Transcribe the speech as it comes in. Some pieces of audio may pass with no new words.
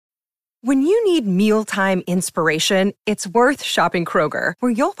When you need mealtime inspiration, it's worth shopping Kroger,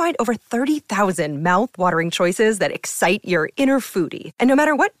 where you'll find over 30,000 mouth-watering choices that excite your inner foodie. And no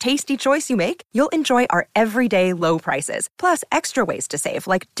matter what tasty choice you make, you'll enjoy our everyday low prices, plus extra ways to save,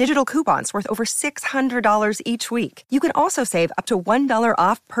 like digital coupons worth over $600 each week. You can also save up to $1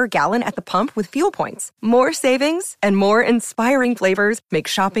 off per gallon at the pump with fuel points. More savings and more inspiring flavors make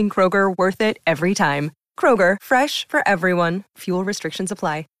shopping Kroger worth it every time. Kroger, fresh for everyone. Fuel restrictions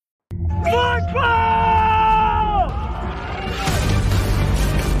apply. Football!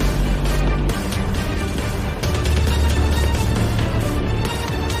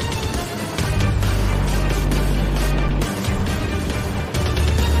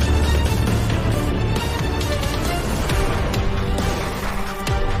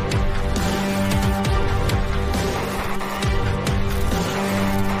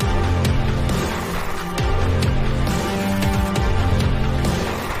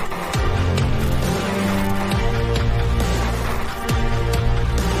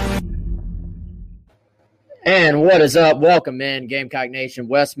 And what is up? Welcome in, Gamecock Nation.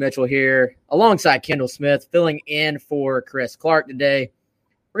 Wes Mitchell here, alongside Kendall Smith, filling in for Chris Clark today.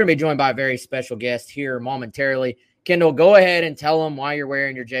 We're going to be joined by a very special guest here momentarily. Kendall, go ahead and tell them why you're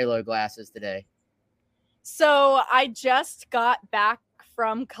wearing your J-Lo glasses today. So I just got back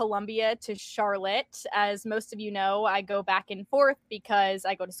from Columbia to Charlotte. As most of you know, I go back and forth because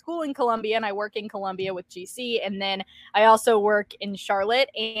I go to school in Columbia and I work in Columbia with GC. And then I also work in Charlotte,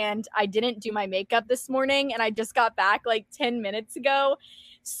 and I didn't do my makeup this morning and I just got back like 10 minutes ago.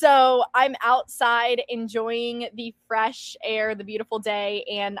 So I'm outside enjoying the fresh air, the beautiful day,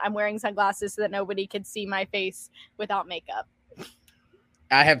 and I'm wearing sunglasses so that nobody could see my face without makeup.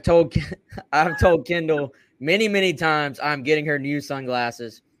 I have told Kendall many times I'm getting her new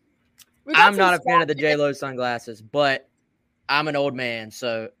sunglasses. I'm not a fan of the J-Lo sunglasses, but I'm an old man,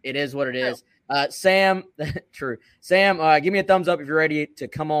 so it is what it is. Sam, true. Sam, give me a thumbs up if you're ready to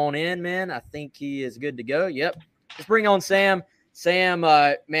come on in, man. I think he is good to go. Yep. Let's bring on Sam. Sam,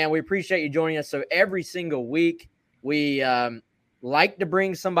 man, we appreciate you joining us. So every single week we like to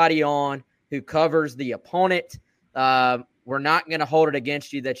bring somebody on who covers the opponent. We're not going to hold it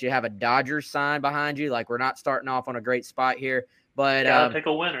against you that you have a Dodgers sign behind you. Like, we're not starting off on a great spot here. But gotta pick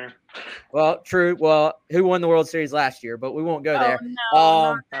a winner. Well, true. Well, who won the World Series last year? But we won't go there.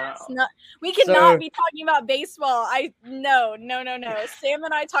 No, we cannot be talking about baseball. No. Sam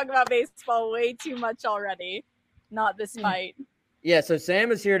and I talk about baseball way too much already. Not this fight. Yeah, so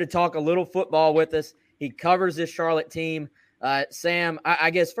Sam is here to talk a little football with us. He covers this Charlotte team. Sam,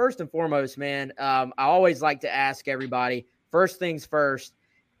 I guess first and foremost, man, I always like to ask everybody, first things first,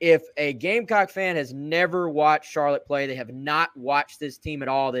 if a Gamecock fan has never watched Charlotte play, they have not watched this team at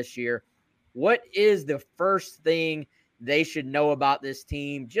all this year, what is the first thing they should know about this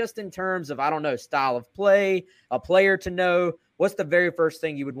team, just in terms of, I don't know, style of play, a player to know? What's the very first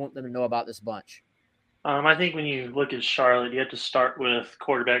thing you would want them to know about this bunch? I think when you look at Charlotte, you have to start with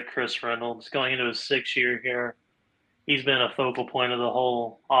quarterback Chris Reynolds. Going into his 6th year here, he's been a focal point of the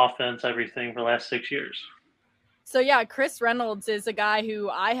whole offense, everything for the last 6 years. So, yeah, Chris Reynolds is a guy who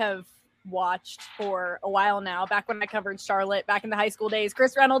I have watched for a while now. Back when I covered Charlotte, back in the high school days,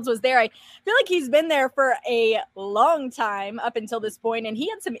 Chris Reynolds was there. I feel like he's been there for a long time up until this point, and he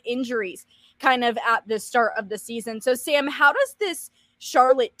had some injuries kind of at the start of the season. So, Sam, how does this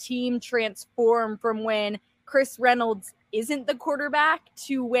Charlotte team transform from when Chris Reynolds isn't the quarterback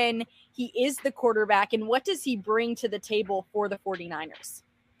to when he is the quarterback, and what does he bring to the table for the 49ers?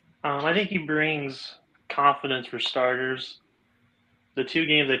 I think he brings confidence for starters. The 2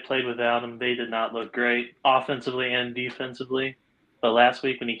 games they played without him, they did not look great offensively and defensively. But last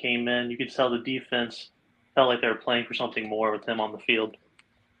week when he came in, you could tell the defense felt like they were playing for something more with him on the field.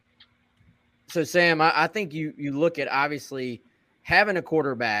 So, Sam, I think you look at, obviously, having a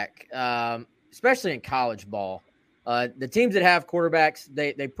quarterback, especially in college ball. The teams that have quarterbacks,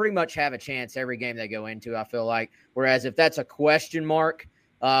 they pretty much have a chance every game they go into, I feel like. Whereas if that's a question mark,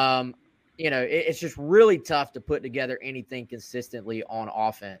 it's just really tough to put together anything consistently on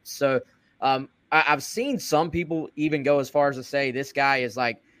offense. So I've seen some people even go as far as to say this guy is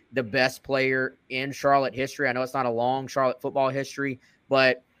like the best player in Charlotte history. I know it's not a long Charlotte football history,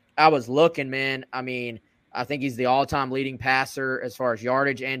 but I was looking, man. I mean, I think he's the all-time leading passer as far as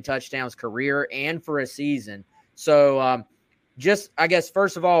yardage and touchdowns, career and for a season. So just, I guess,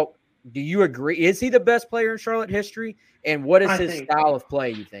 first of all, do you agree? Is he the best player in Charlotte history? And what is his style of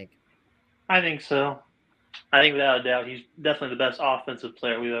play, you think? I think so. I think without a doubt, he's definitely the best offensive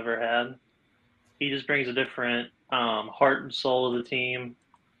player we've ever had. He just brings a different heart and soul to the team.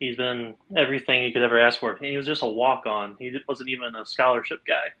 He's been everything you could ever ask for. And he was just a walk-on. He wasn't even a scholarship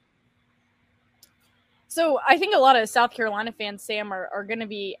guy. So I think a lot of South Carolina fans, Sam, are going to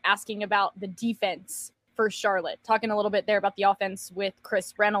be asking about the defense for Charlotte, talking a little bit there about the offense with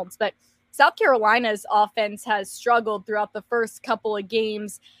Chris Reynolds. But South Carolina's offense has struggled throughout the first couple of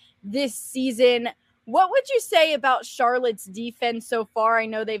games this season. What would you say about Charlotte's defense so far? I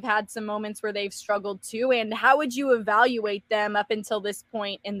know they've had some moments where they've struggled too. And how would you evaluate them up until this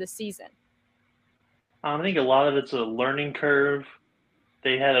point in the season? I think a lot of it's a learning curve.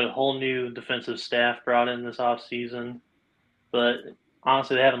 They had a whole new defensive staff brought in this offseason, but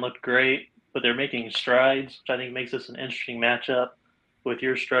honestly, they haven't looked great, but they're making strides, which I think makes this an interesting matchup with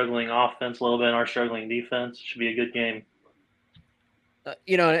your struggling offense a little bit and our struggling defense. Should be a good game.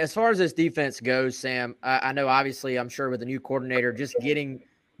 As far as this defense goes, Sam, I know obviously I'm sure with the new coordinator, just getting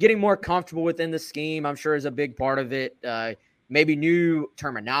more comfortable within the scheme, I'm sure is a big part of it. Maybe new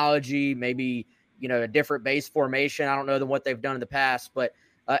terminology, maybe a different base formation. I don't know than what they've done in the past, but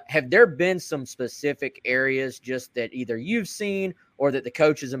have there been some specific areas just that either you've seen or that the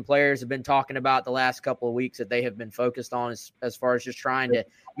coaches and players have been talking about the last couple of weeks that they have been focused on as far as just trying to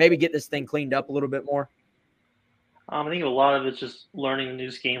maybe get this thing cleaned up a little bit more? I think a lot of it's just learning a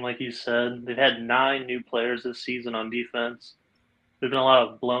new scheme, like you said. They've had 9 new players this season on defense. There's been a lot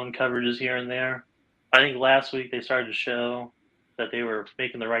of blown coverages here and there. I think last week they started to show that they were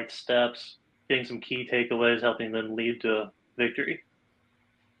making the right steps, getting some key takeaways, helping them lead to a victory.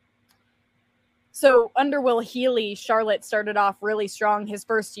 So under Will Healy, Charlotte started off really strong. His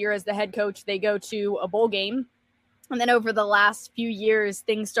first year as the head coach, they go to a bowl game. And then over the last few years,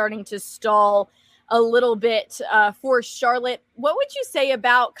 things starting to stall a little bit for Charlotte. What would you say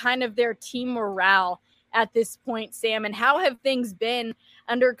about kind of their team morale at this point, Sam? And how have things been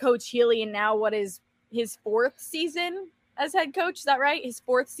under Coach Healy and now what is his 4th season as head coach? Is that right? His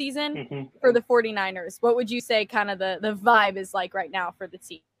 4th season for the 49ers. What would you say kind of the vibe is like right now for the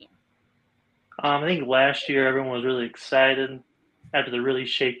team? I think last year everyone was really excited. After the really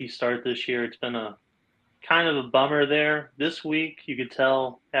shaky start this year, it's been a kind of a bummer there. This week, you could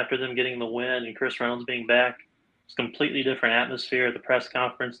tell after them getting the win and Chris Reynolds being back, it's a completely different atmosphere at the press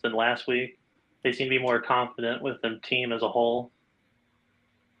conference than last week. They seem to be more confident with their team as a whole.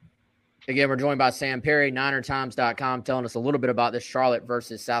 Again, we're joined by Sam Perry, NinerTimes.com, telling us a little bit about this Charlotte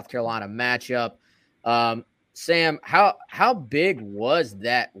versus South Carolina matchup. Sam, how big was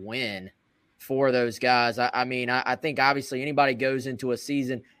that win for those guys? I think obviously anybody goes into a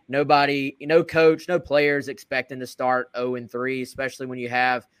season, nobody, no coach, no players expecting to start 0-3, especially when you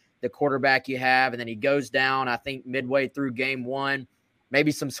have the quarterback you have, and then he goes down, I think, midway through game 1,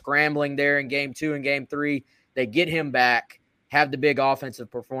 maybe some scrambling there in game 2 and game 3. They get him back, have the big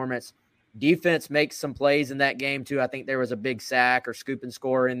offensive performance. Defense makes some plays in that game too. I think there was a big sack or scoop and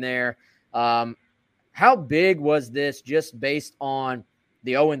score in there. How big was this just based on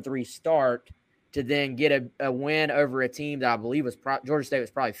the 0-3 start to then get a win over a team that I believe was Georgia State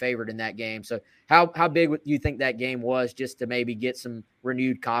was probably favored in that game? So how big do you think that game was just to maybe get some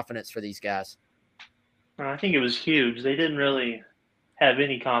renewed confidence for these guys? I think it was huge. They didn't really have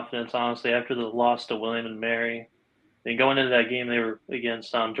any confidence, honestly, after the loss to William and Mary. And going into that game, they were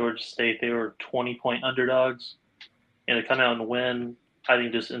against Georgia State. They were 20-point underdogs. And to come out and win, I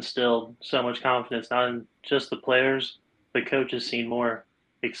think just instilled so much confidence, not in just the players, the coaches seemed more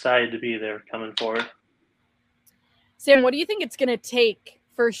excited to be there coming forward. Sam, what do you think it's going to take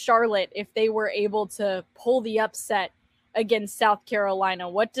for Charlotte if they were able to pull the upset against South Carolina?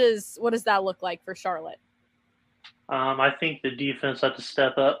 What does that look like for Charlotte? I think the defense had to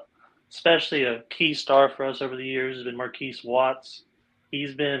step up, especially a key star for us over the years has been Marquise Watts.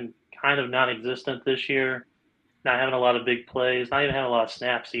 He's been kind of non-existent this year, not having a lot of big plays, not even having a lot of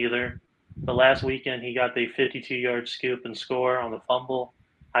snaps either. The last weekend, he got the 52-yard scoop and score on the fumble.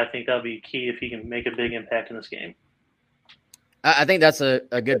 I think that'll be key if he can make a big impact in this game. I think that's a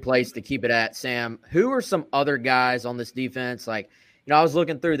good place to keep it at, Sam. Who are some other guys on this defense? I was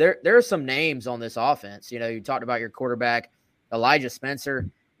looking through. There are some names on this offense. You talked about your quarterback, Elijah Spencer,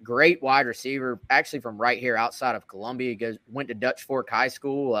 great wide receiver, actually from right here outside of Columbia. He went to Dutch Fork High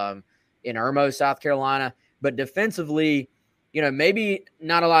School in Irmo, South Carolina. But defensively, maybe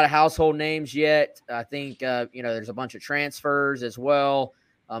not a lot of household names yet. I think, there's a bunch of transfers as well.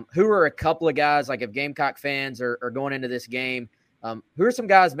 Who are a couple of guys, like if Gamecock fans are going into this game, who are some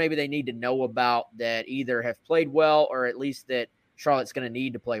guys maybe they need to know about that either have played well or at least that Charlotte's going to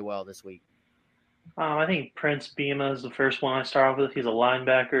need to play well this week? I think Prince Bima is the first one I start off with. He's a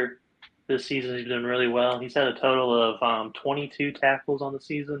linebacker. This season he's done really well. He's had a total of 22 tackles on the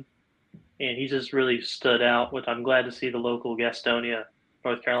season, and he just really stood out, which I'm glad to see the local Gastonia,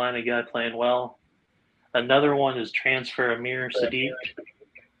 North Carolina guy playing well. Another one is transfer Amir Sadiq.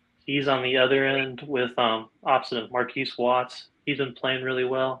 He's on the other end with opposite of Marquise Watts. He's been playing really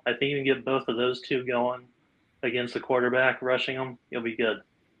well. I think you can get both of those two going against the quarterback, rushing them. You'll be good.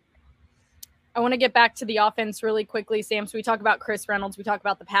 I want to get back to the offense really quickly, Sam. So we talk about Chris Reynolds. We talk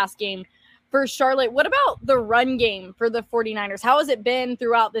about the pass game for Charlotte. What about the run game for the 49ers? How has it been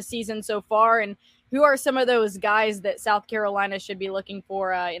throughout the season so far? And who are some of those guys that South Carolina should be looking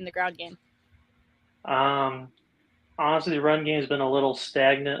for in the ground game? Honestly, the run game has been a little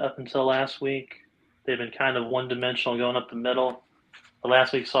stagnant up until last week. They've been kind of one-dimensional going up the middle. But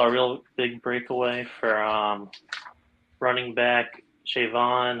last week saw a real big breakaway for running back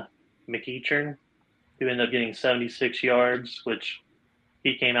Shavon McEachern, who ended up getting 76 yards, which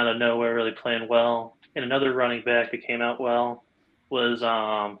he came out of nowhere really playing well. And another running back that came out well was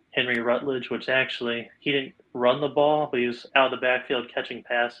Henry Rutledge, which actually he didn't run the ball, but he was out of the backfield catching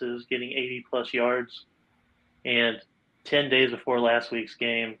passes, getting 80-plus yards. And 10 days before last week's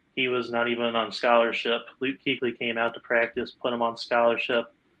game, he was not even on scholarship. Luke Kuechly came out to practice, put him on scholarship.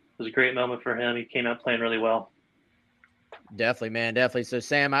 It was a great moment for him. He came out playing really well. Definitely, man. Definitely. So,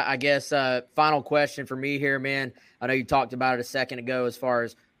 Sam, I guess final question for me here, man. I know you talked about it a second ago as far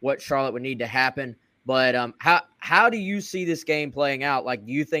as what Charlotte would need to happen. But how do you see this game playing out? Like,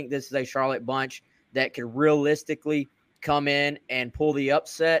 do you think this is a Charlotte bunch that could realistically come in and pull the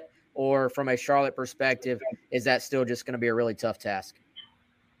upset? Or from a Charlotte perspective, is that still just going to be a really tough task?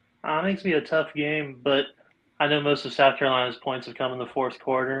 It makes me a tough game, but I know most of South Carolina's points have come in the fourth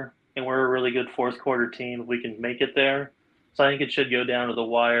quarter, and we're a really good fourth quarter team if we can make it there. So I think it should go down to the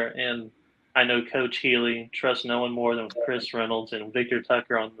wire, and I know Coach Healy trusts no one more than Chris Reynolds and Victor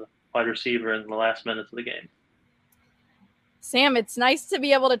Tucker on the wide receiver in the last minutes of the game. Sam, it's nice to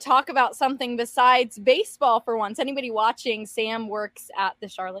be able to talk about something besides baseball for once. Anybody watching, Sam works at the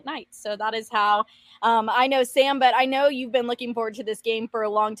Charlotte Knights. So that is how I know Sam, but I know you've been looking forward to this game for a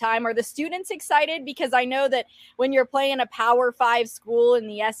long time. Are the students excited? Because I know that when you're playing a Power 5 school in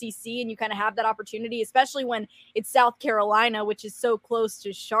the SEC and you kind of have that opportunity, especially when it's South Carolina, which is so close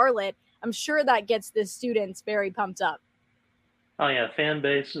to Charlotte, I'm sure that gets the students very pumped up. Oh, yeah, fan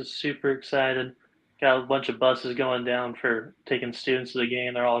base is super excited. Got a bunch of buses going down for taking students to the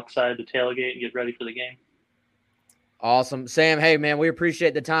game. They're all excited to tailgate and get ready for the game. Awesome. Sam, hey, man, we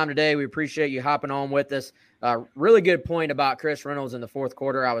appreciate the time today. We appreciate you hopping on with us. Really good point about Chris Reynolds in the fourth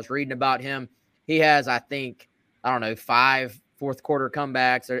quarter. I was reading about him. He has, I think, 5 fourth-quarter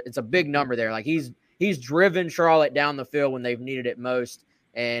comebacks. It's a big number there. Like, he's driven Charlotte down the field when they've needed it most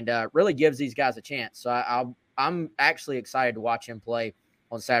and really gives these guys a chance. So I'm actually excited to watch him play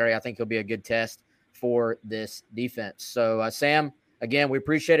on Saturday. I think he'll be a good test for this defense. So, Sam, again, we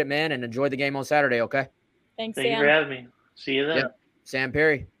appreciate it, man, and enjoy the game on Saturday, okay? Thank you for having me. See you then. Yep. Sam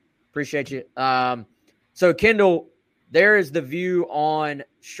Perry, appreciate you. So, Kendall, there is the view on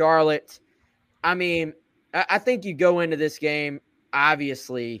Charlotte. I mean, I think you go into this game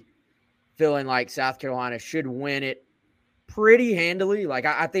obviously feeling like South Carolina should win it pretty handily. Like,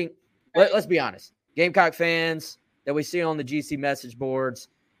 I think, let's be honest, Gamecock fans that we see on the GC message boards,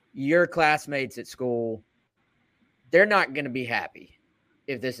 your classmates at school, they're not going to be happy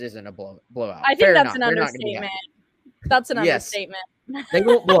if this isn't a blowout. I think that's an understatement. That's an understatement. They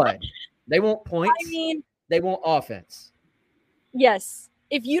want blood. They want points. I mean, they want offense. Yes.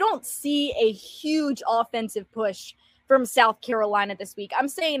 If you don't see a huge offensive push from South Carolina this week, I'm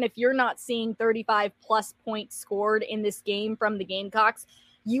saying if you're not seeing 35-plus points scored in this game from the Gamecocks,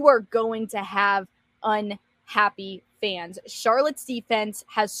 you are going to have unhappy fans. Charlotte's defense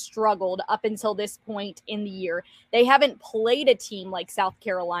has struggled up until this point in the year. They haven't played a team like South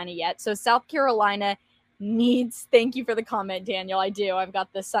Carolina yet. So South Carolina needs, thank you for the comment, Daniel. I do. I've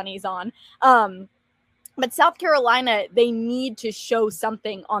got the sunnies on. But South Carolina, they need to show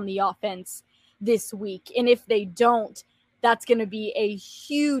something on the offense this week. And if they don't, that's going to be a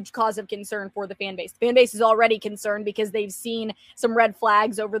huge cause of concern for the fan base. The fan base is already concerned because they've seen some red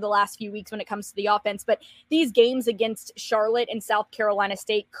flags over the last few weeks when it comes to the offense. But these games against Charlotte and South Carolina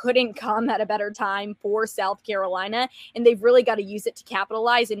State couldn't come at a better time for South Carolina. And they've really got to use it to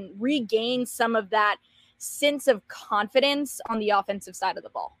capitalize and regain some of that sense of confidence on the offensive side of the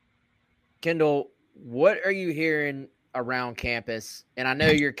ball. Kendall, what are you hearing around campus? And I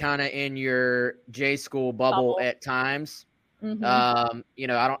know you're kind of in your J school bubble at times. Mm-hmm.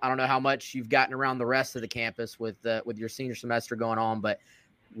 I don't know how much you've gotten around the rest of the campus with your senior semester going on, but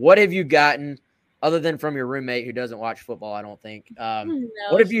what have you gotten other than from your roommate who doesn't watch football? I don't think.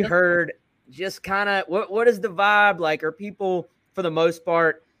 What have you heard? Just kind of what is the vibe like? Are people for the most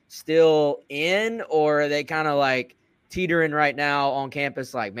part still in, or are they kind of like teetering right now on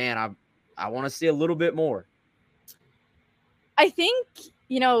campus? Like, man, I want to see a little bit more. I think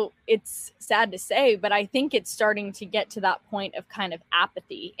it's sad to say, but I think it's starting to get to that point of kind of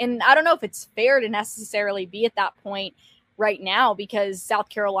apathy. And I don't know if it's fair to necessarily be at that point right now, because South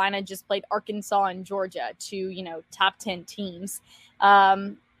Carolina just played Arkansas and Georgia, two, top 10 teams.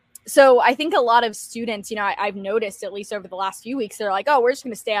 So I think a lot of students, I've noticed, at least over the last few weeks, they're like, oh, we're just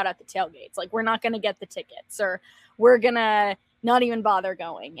going to stay out at the tailgates. Like, we're not going to get the tickets, or we're going to not even bother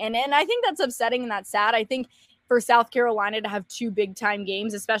going. And I think that's upsetting and that's sad. I think for South Carolina to have two big time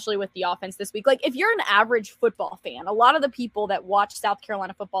games, especially with the offense this week, like if you're an average football fan, a lot of the people that watch South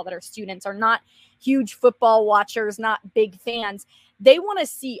Carolina football that are students are not huge football watchers, not big fans. They want to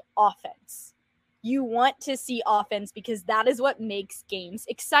see offense. You want to see offense because that is what makes games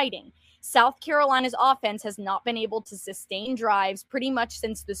exciting. South Carolina's offense has not been able to sustain drives pretty much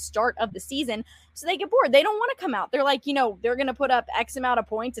since the start of the season. So they get bored. They don't want to come out. They're like, they're going to put up X amount of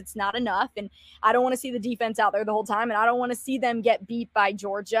points. It's not enough. And I don't want to see the defense out there the whole time. And I don't want to see them get beat by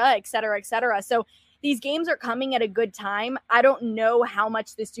Georgia, et cetera, et cetera. So these games are coming at a good time. I don't know how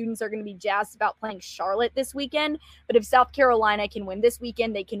much the students are going to be jazzed about playing Charlotte this weekend, but if South Carolina can win this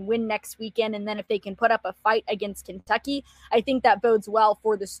weekend, they can win next weekend. And then if they can put up a fight against Kentucky, I think that bodes well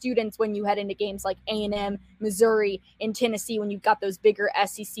for the students when you head into games like A&M, Missouri, and Tennessee, when you've got those bigger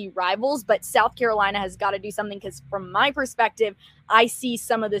SEC rivals. But South Carolina has got to do something, because from my perspective, I see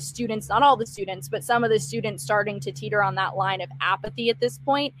some of the students, not all the students, but some of the students starting to teeter on that line of apathy at this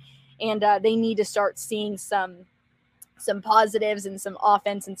point. And they need to start seeing some positives and some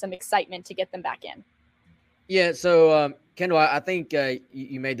offense and some excitement to get them back in. Yeah, so Kendall, I think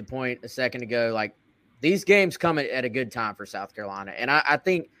you made the point a second ago, like these games come at a good time for South Carolina. And I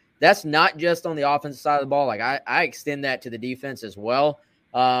think that's not just on the offensive side of the ball. Like I extend that to the defense as well.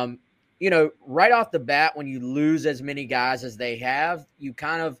 Right off the bat, when you lose as many guys as they have, you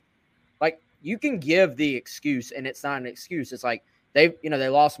kind of like, you can give the excuse, and it's not an excuse. It's like, they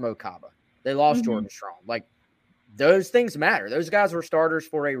lost Mo Kaba. They lost Jordan Strong. Like, those things matter. Those guys were starters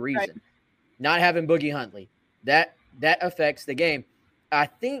for a reason. Right. Not having Boogie Huntley, that affects the game. I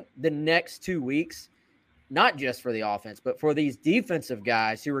think the next 2 weeks, not just for the offense, but for these defensive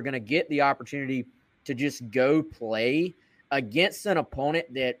guys who are going to get the opportunity to just go play against an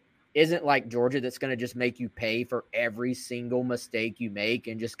opponent that isn't like Georgia, that's going to just make you pay for every single mistake you make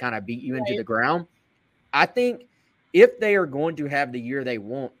and just kind of beat you into the ground. I think if they are going to have the year they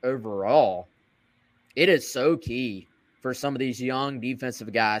want overall, it is so key for some of these young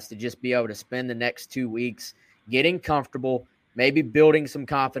defensive guys to just be able to spend the next 2 weeks getting comfortable, maybe building some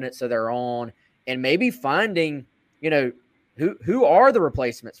confidence of their own, and maybe finding, who are the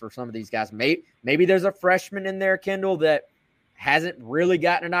replacements for some of these guys. Maybe there's a freshman in there, Kendall, that hasn't really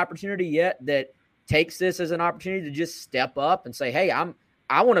gotten an opportunity yet, that takes this as an opportunity to just step up and say, hey,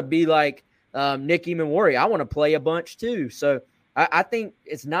 I want to be like Nicky Memori. I want to play a bunch too. So I think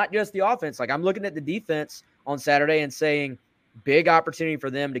it's not just the offense. Like, I'm looking at the defense on Saturday and saying big opportunity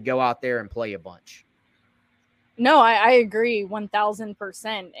for them to go out there and play a bunch. No, I agree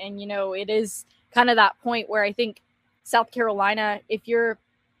 1,000%. And, it is kind of that point where I think South Carolina, if you're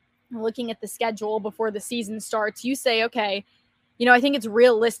looking at the schedule before the season starts, you say, okay, I think it's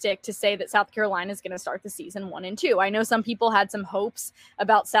realistic to say that South Carolina is going to start the season 1-2. I know some people had some hopes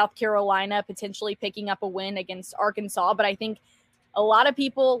about South Carolina potentially picking up a win against Arkansas, but I think a lot of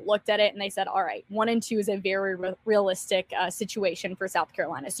people looked at it and they said, all right, 1-2 is a very realistic situation for South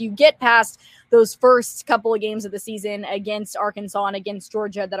Carolina. So you get past those first couple of games of the season against Arkansas and against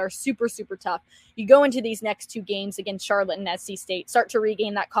Georgia that are super, super tough. You go into these next two games against Charlotte and SC State, start to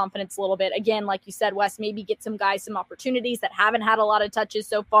regain that confidence a little bit. Again, like you said, Wes, maybe get some guys some opportunities that haven't had a lot of touches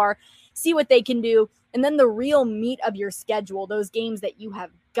so far, see what they can do. And then the real meat of your schedule, those games that you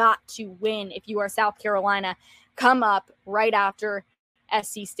have got to win if you are South Carolina, come up right after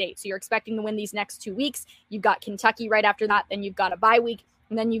SC State. So you're expecting to win these next 2 weeks. You've got Kentucky right after that. Then you've got a bye week.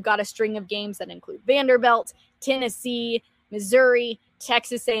 And then you've got a string of games that include Vanderbilt, Tennessee, Missouri,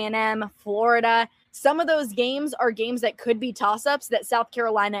 Texas A&M, Florida. Some of those games are games that could be toss-ups that South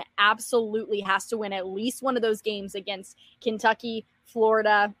Carolina absolutely has to win at least one of those games against Kentucky,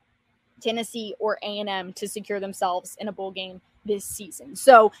 Florida, Tennessee, or A&M to secure themselves in a bowl game this season.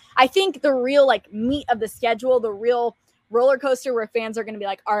 So I think the real meat of the schedule, the real roller coaster where fans are going to be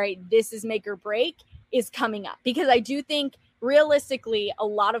like, all right, this is make or break, is coming up. Because I do think realistically, a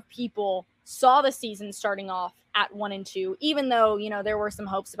lot of people saw the season starting off at 1-2, even though, there were some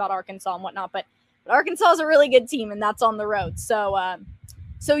hopes about Arkansas and whatnot, but Arkansas is a really good team and that's on the road. So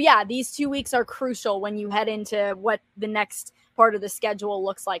yeah, these 2 weeks are crucial when you head into what the next part of the schedule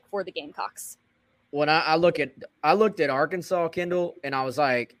looks like for the Gamecocks. When I looked at Arkansas, Kendall, and I was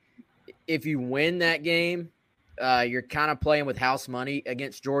like, if you win that game, you're kind of playing with house money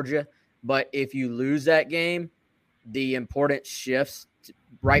against Georgia. But if you lose that game, the importance shifts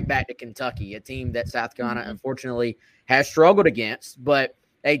right back to Kentucky, a team that South Carolina, unfortunately, has struggled against, but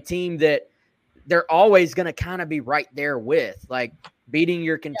a team that they're always going to kind of be right there with, like beating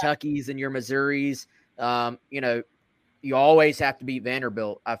your Kentuckys and your Missouris. You always have to beat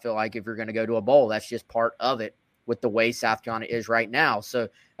Vanderbilt, I feel like, if you're going to go to a bowl. That's just part of it with the way South Carolina is right now. So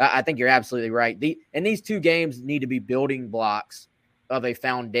I think you're absolutely right. And these two games need to be building blocks of a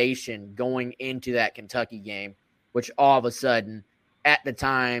foundation going into that Kentucky game, which all of a sudden at the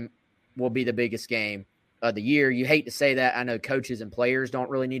time will be the biggest game of the year. You hate to say that. I know coaches and players don't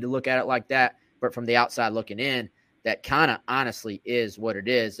really need to look at it like that, but from the outside looking in, that kind of honestly is what it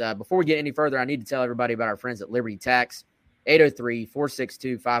is. Before we get any further, I need to tell everybody about our friends at Liberty Tax,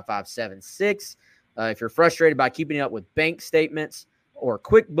 803-462-5576. If you're frustrated by keeping up with bank statements or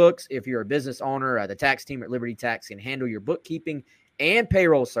QuickBooks, if you're a business owner, the tax team at Liberty Tax can handle your bookkeeping and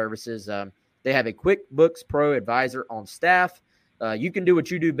payroll services. They have a QuickBooks Pro advisor on staff. You can do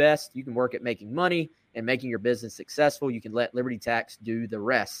what you do best. You can work at making money and making your business successful. You can let Liberty Tax do the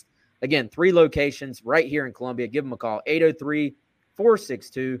rest. Again, 3 locations right here in Columbia. Give them a call,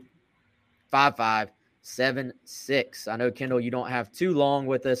 803-462-5576. I know, Kendall, you don't have too long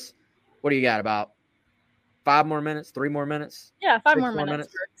with us. What do you got, about 5 more minutes, 3 more minutes? Yeah, 5 more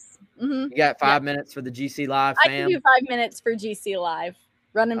minutes. You got 5 minutes for the GC Live, fam? I can do 5 minutes for GC Live,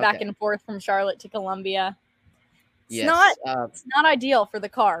 running back and forth from Charlotte to Columbia. It's not ideal for the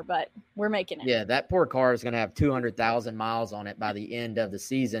car, but we're making it. Yeah, that poor car is going to have 200,000 miles on it by the end of the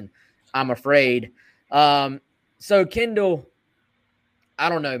season, I'm afraid. So, Kendall, I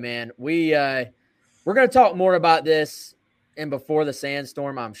don't know, man. We're going to talk more about this in Before the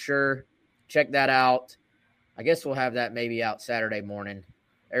Sandstorm, I'm sure. Check that out. I guess we'll have that maybe out Saturday morning.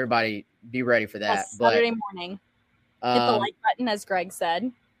 Everybody be ready for that. Yes, Saturday morning. Hit the like button, as Greg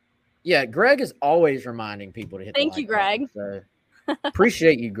said. Yeah, Greg is always reminding people to hit the like button. Thank you, Greg. So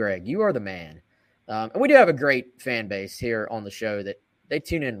appreciate you, Greg. You are the man. And we do have a great fan base here on the show that they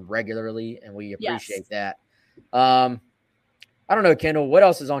tune in regularly, and we appreciate that. I don't know, Kendall, what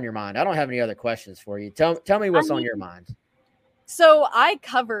else is on your mind? I don't have any other questions for you. Tell me what's on your mind. So I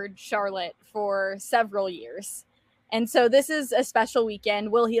covered Charlotte for several years. And so this is a special weekend.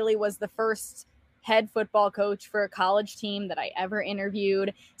 Will Healy was the first head football coach for a college team that I ever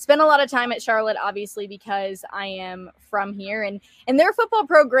interviewed. Spent a lot of time at Charlotte, obviously, because I am from here. And their football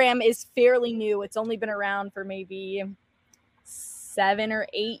program is fairly new. It's only been around for maybe 7 or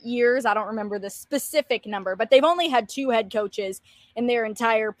 8 years. I don't remember the specific number, but they've only had 2 head coaches in their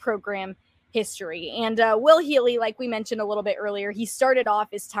entire program history. And Will Healy, like we mentioned a little bit earlier, he started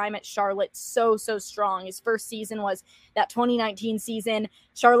off his time at Charlotte so strong. His first season was that 2019 season.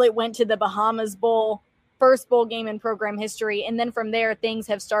 Charlotte went to the Bahamas Bowl, first bowl game in program history. And then from there, things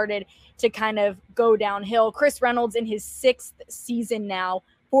have started to kind of go downhill. Chris Reynolds in his 6th season now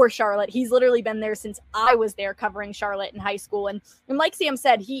for Charlotte. He's literally been there since I was there covering Charlotte in high school. And like Sam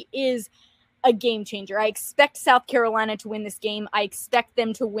said, he is a game changer. I expect South Carolina to win this game. I expect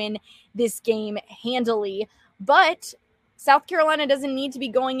them to win this game handily. But South Carolina doesn't need to be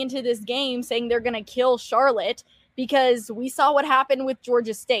going into this game saying they're going to kill Charlotte, because we saw what happened with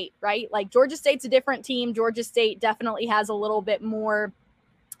Georgia State, right? Like, Georgia State's a different team. Georgia State definitely has a little bit more,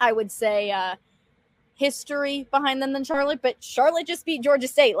 I would say, history behind them than Charlotte. But Charlotte just beat Georgia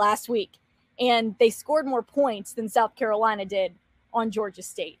State last week, and they scored more points than South Carolina did on Georgia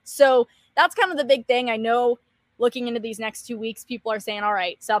State. So that's kind of the big thing. I know looking into these next 2 weeks, people are saying, all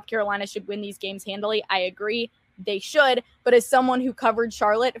right, South Carolina should win these games handily. I agree. They should. But as someone who covered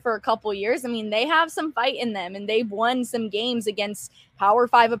Charlotte for a couple years, I mean, they have some fight in them, and they've won some games against Power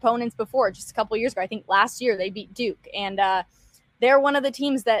 5 opponents before, just a couple years ago. I think last year they beat Duke. And they're one of the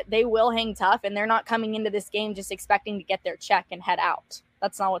teams that they will hang tough, and they're not coming into this game just expecting to get their check and head out.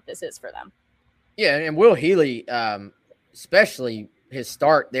 That's not what this is for them. Yeah, and Will Healy, especially his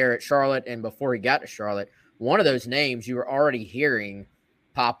start there at Charlotte and before he got to Charlotte, one of those names you were already hearing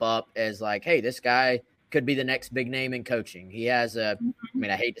pop up as like, hey, this guy could be the next big name in coaching. He has I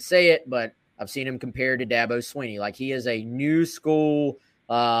hate to say it, but I've seen him compared to Dabo Swinney. Like, he is a new school,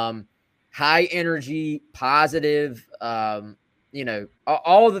 high energy, positive, all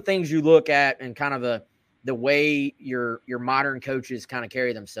of the things you look at and kind of the way your modern coaches kind of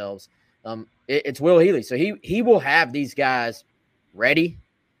carry themselves. It's Will Healy. So he will have these guys ready.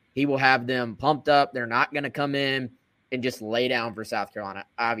 He will have them pumped up. They're not going to come in and just lay down for South Carolina,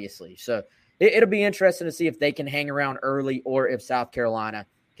 obviously. So it'll be interesting to see if they can hang around early, or if South Carolina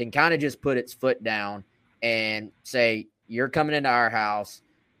can kind of just put its foot down and say, you're coming into our house.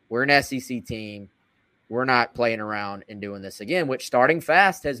 We're an SEC team. we're not playing around and doing this again, which starting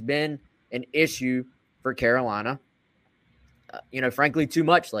fast has been an issue for Carolina, frankly, too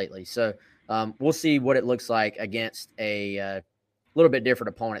much lately. So we'll see what it looks like against a little bit different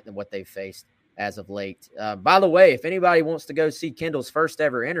opponent than what they've faced as of late. By the way, if anybody wants to go see Kendall's first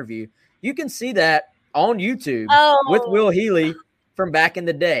ever interview, you can see that on YouTube with Will Healy from back in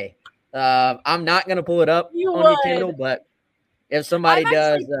the day. I'm not going to pull it up on you, Kendall, but if somebody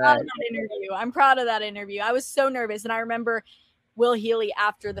does. I'm proud of that interview. I was so nervous, and I remember Will Healy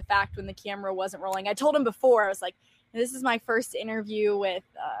after the fact when the camera wasn't rolling. I told him before, I was like, this is my first interview with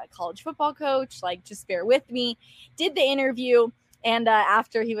a college football coach. Like, just bear with me. Did the interview. And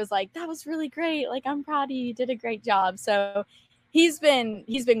after, he was like, that was really great. Like, I'm proud of you. You did a great job. So he's been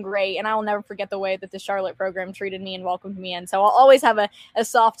great. And I will never forget the way that the Charlotte program treated me and welcomed me in. So I'll always have a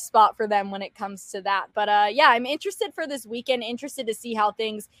soft spot for them when it comes to that. But I'm interested for this weekend, interested to see how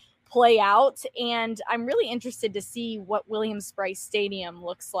things play out. And I'm really interested to see what Williams-Brice Stadium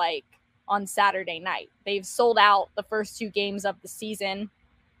looks like on Saturday night. They've sold out the first 2 games of the season.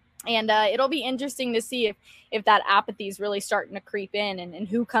 And it'll be interesting to see if that apathy is really starting to creep in and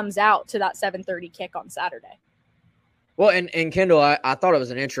who comes out to that 7:30 kick on Saturday. Well, and Kendall, I thought it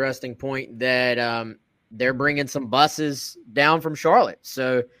was an interesting point that they're bringing some buses down from Charlotte.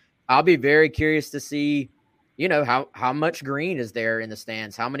 So I'll be very curious to see, how much green is there in the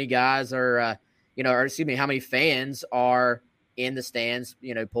stands, how many guys are, how many fans are in the stands,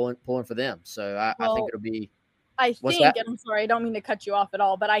 pulling for them. So I think it'll be. I think, and I'm sorry, I don't mean to cut you off at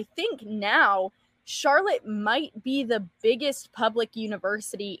all, but I think now Charlotte might be the biggest public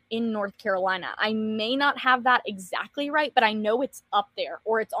university in North Carolina. I may not have that exactly right, but I know it's up there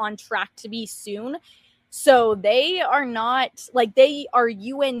or it's on track to be soon. So they are not they are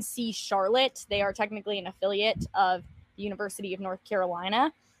UNC Charlotte. They are technically an affiliate of the University of North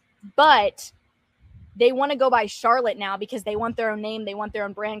Carolina, but they want to go by Charlotte now because they want their own name. They want their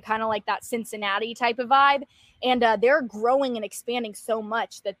own brand, kind of like that Cincinnati type of vibe. And they're growing and expanding so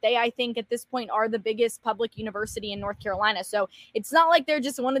much that they, I think at this point, are the biggest public university in North Carolina. So it's not like they're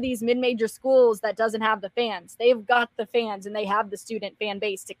just one of these mid-major schools that doesn't have the fans. They've got the fans and they have the student fan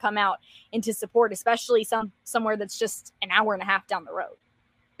base to come out and to support, especially somewhere that's just an hour and a half down the road.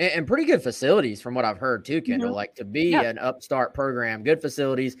 And pretty good facilities from what I've heard too, Kendall, like to be an upstart program, good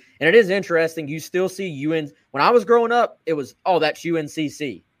facilities. And it is interesting. You still see when I was growing up, it was, that's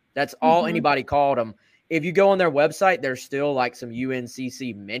UNCC. That's all anybody called them. If you go on their website, there's still like some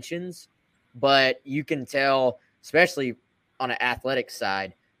UNCC mentions, but you can tell, especially on an athletic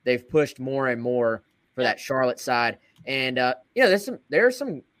side, they've pushed more and more for that Charlotte side. And, there are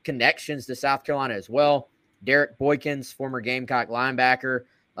some connections to South Carolina as well. Derek Boykins, former Gamecock linebacker,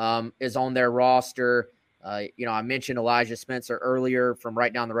 is on their roster. I mentioned Elijah Spencer earlier from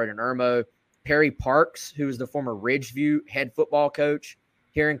right down the road in Irmo. Perry Parks, who is the former Ridgeview head football coach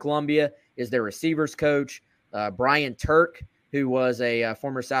here in Columbia, is their receivers coach. Brian Turk, who was a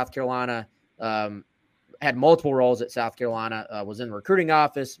former South Carolina, had multiple roles at South Carolina, was in the recruiting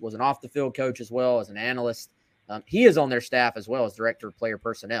office, was an off-the-field coach as well as an analyst. He is on their staff as well as director of player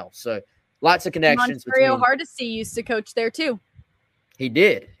personnel. So lots of connections. Ontario Hardesty used to coach there too. He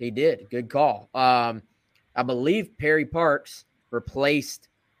did. Good call. I believe Perry Parks replaced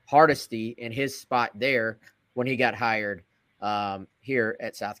Hardesty in his spot there when he got hired here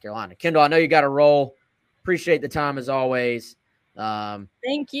at South Carolina. Kendall, I know you got a roll. Appreciate the time as always.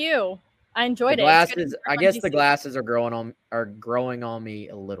 Thank you. I enjoyed it. I guess the glasses are growing on me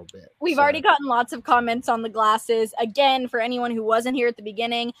a little bit. We've already gotten lots of comments on the glasses. Again, for anyone who wasn't here at the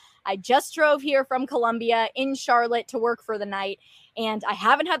beginning, I just drove here from Columbia in Charlotte to work for the night, and I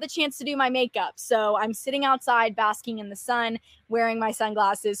haven't had the chance to do my makeup. So I'm sitting outside basking in the sun, wearing my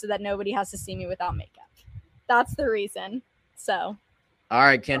sunglasses so that nobody has to see me without makeup. That's the reason. So. All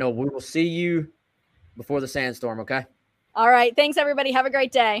right, Kendall, we will see you before the sandstorm, okay? All right. Thanks, everybody. Have a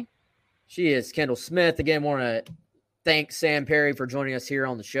great day. She is Kendall Smith. Again, want to thank Sam Perry for joining us here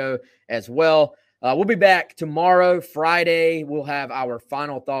on the show as well. We'll be back tomorrow, Friday. We'll have our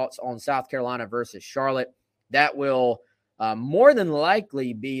final thoughts on South Carolina versus Charlotte. That will more than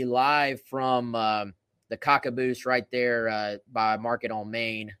likely be live from the Cockaboose right there by Market on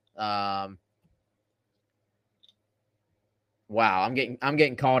Main. Wow, I'm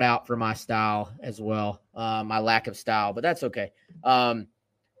getting called out for my style as well, my lack of style, but that's okay.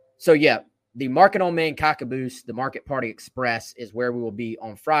 So, yeah, the Market on Main Cockaboose, the Market Party Express is where we will be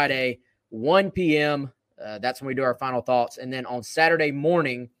on Friday, 1 p.m. That's when we do our final thoughts. And then on Saturday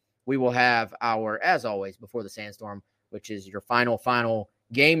morning, we will have our, as always, before the sandstorm, which is your final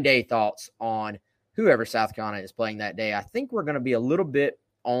game day thoughts on whoever South Carolina is playing that day. I think we're going to be a little bit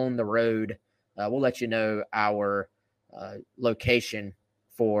on the road we'll let you know our location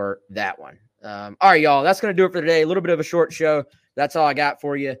for that one. All right, y'all, that's going to do it for today. A little bit of a short show. That's all I got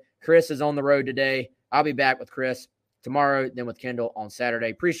for you. Chris is on the road today. I'll be back with Chris tomorrow, then with Kendall on Saturday.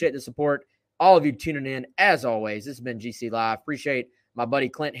 Appreciate the support. All of you tuning in, as always. This has been GC Live. Appreciate my buddy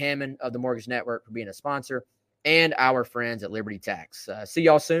Clint Hammond of the Mortgage Network for being a sponsor, and our friends at Liberty Tax. See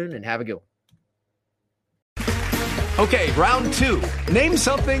y'all soon, and have a good one. Okay, round 2. Name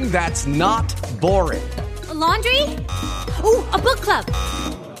something that's not boring. A laundry? Ooh, a book club.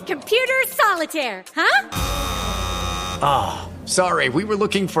 Computer solitaire, huh? Sorry, we were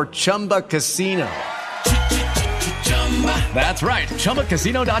looking for Chumba Casino. That's right.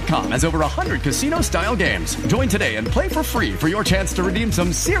 ChumbaCasino.com has over 100 casino-style games. Join today and play for free for your chance to redeem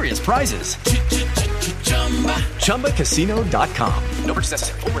some serious prizes. ChumbaCasino.com. No purchase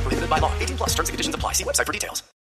necessary. Void where prohibited by law. 18+ terms and conditions apply. See website for details.